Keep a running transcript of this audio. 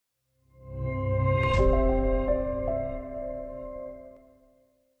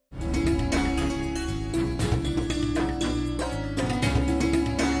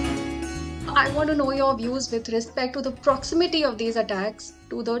want to know your views with respect to the proximity of these attacks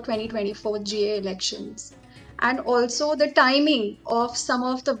to the 2024 GA elections, and also the timing of some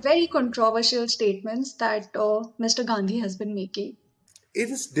of the very controversial statements that Mr. Gandhi has been making.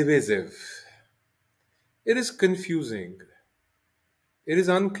 It is divisive. It is confusing. It is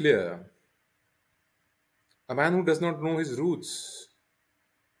unclear. A man who does not know his roots.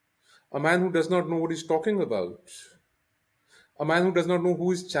 A man who does not know what he's talking about. A man who does not know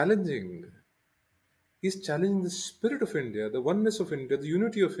who is challenging. He's challenging the spirit of India, the oneness of India, the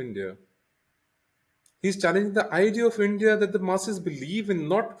unity of India. He's challenging the idea of India that the masses believe in,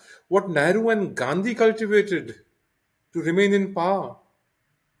 not what Nehru and Gandhi cultivated to remain in power.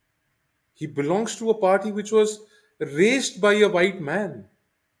 He belongs to a party which was raised by a white man.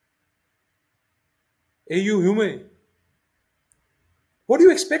 A.U. Hume. What do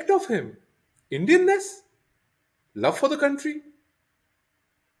you expect of him? Indianness? Love for the country?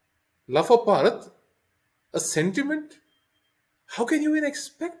 Love for Bharat? A sentiment? How can you even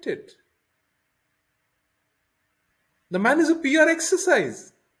expect it? The man is a PR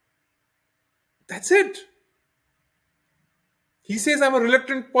exercise. That's it. He says, I'm a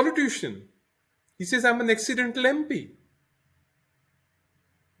reluctant politician. He says, I'm an accidental MP.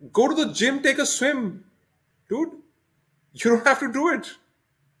 Go to the gym, take a swim. Dude, you don't have to do it.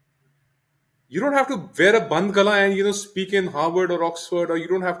 You don't have to wear a band gala and, speak in Harvard or Oxford, or you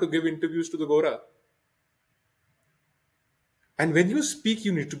don't have to give interviews to the Gora. And when you speak,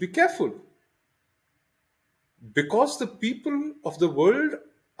 you need to be careful. Because the people of the world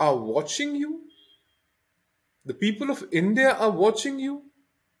are watching you. The people of India are watching you.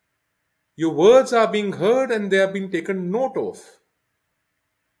 Your words are being heard and they are being taken note of.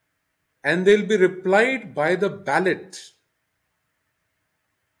 And they'll be replied by the ballot.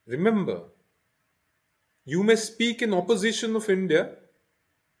 Remember, you may speak in opposition of India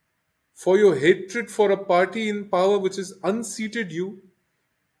for your hatred for a party in power which has unseated you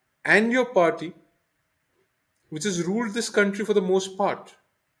and your party, which has ruled this country for the most part.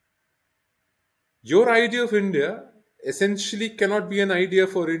 Your idea of India essentially cannot be an idea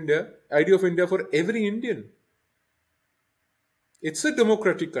of India for every Indian. It's a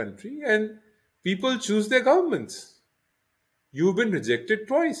democratic country and people choose their governments. You've been rejected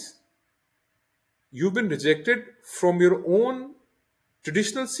twice. You've been rejected from your own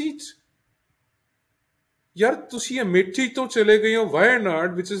traditional seat. Yaar, tusi Amethi to chale gaye ho,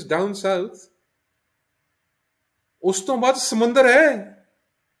 Wayanad, which is down south. Us to baad samandar hai.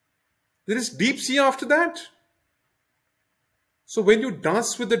 There is deep sea after that. So when you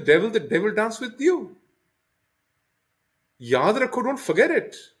dance with the devil dances with you. Yaad rakho, don't forget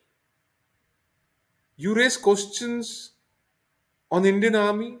it. You raise questions on Indian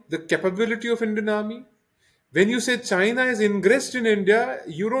Army, the capability of Indian Army. When you say China is ingressed in India,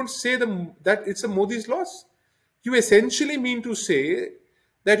 you don't say that it's a Modi's loss. You essentially mean to say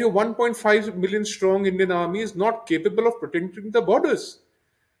that your 1.5 million strong Indian Army is not capable of protecting the borders.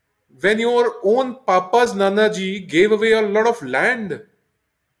 When your own Papa's Nanaji gave away a lot of land,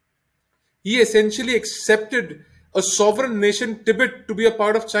 he essentially accepted a sovereign nation, Tibet, to be a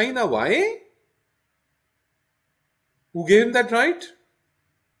part of China. Why? Who gave him that right?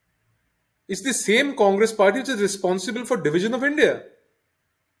 It's the same Congress party which is responsible for division of India.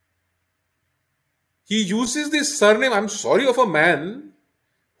 He uses this surname, I'm sorry, of a man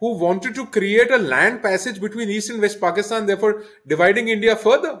who wanted to create a land passage between East and West Pakistan, therefore dividing India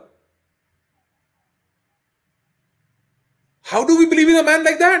further. How do we believe in a man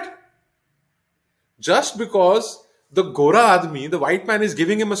like that? Just because the Gora Admi, the white man, is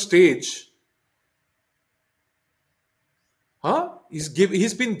giving him a stage.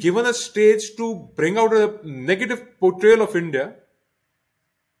 He's been given a stage to bring out a negative portrayal of India,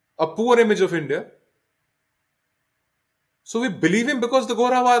 a poor image of India. So we believe him because the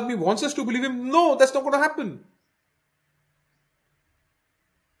Gora Admi wants us to believe him. No, that's not going to happen.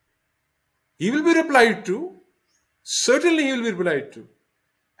 He will be replied to. Certainly he will be replied to.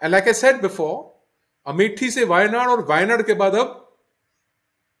 And like I said before, Amethi se Wayanad और Wayanad के बाद अब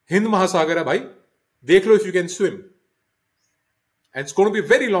हिंद महासागर है भाई. देख लो if you can swim. And it's going to be a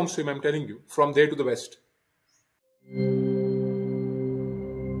very long swim, I'm telling you, from there to the west.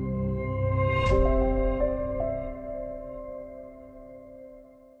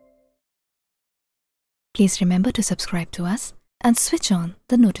 Please remember to subscribe to us and switch on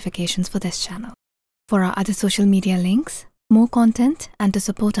the notifications for this channel. For our other social media links, more content, and to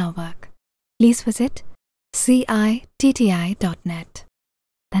support our work, please visit citti.net.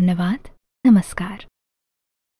 Dhanyavad. Namaskar.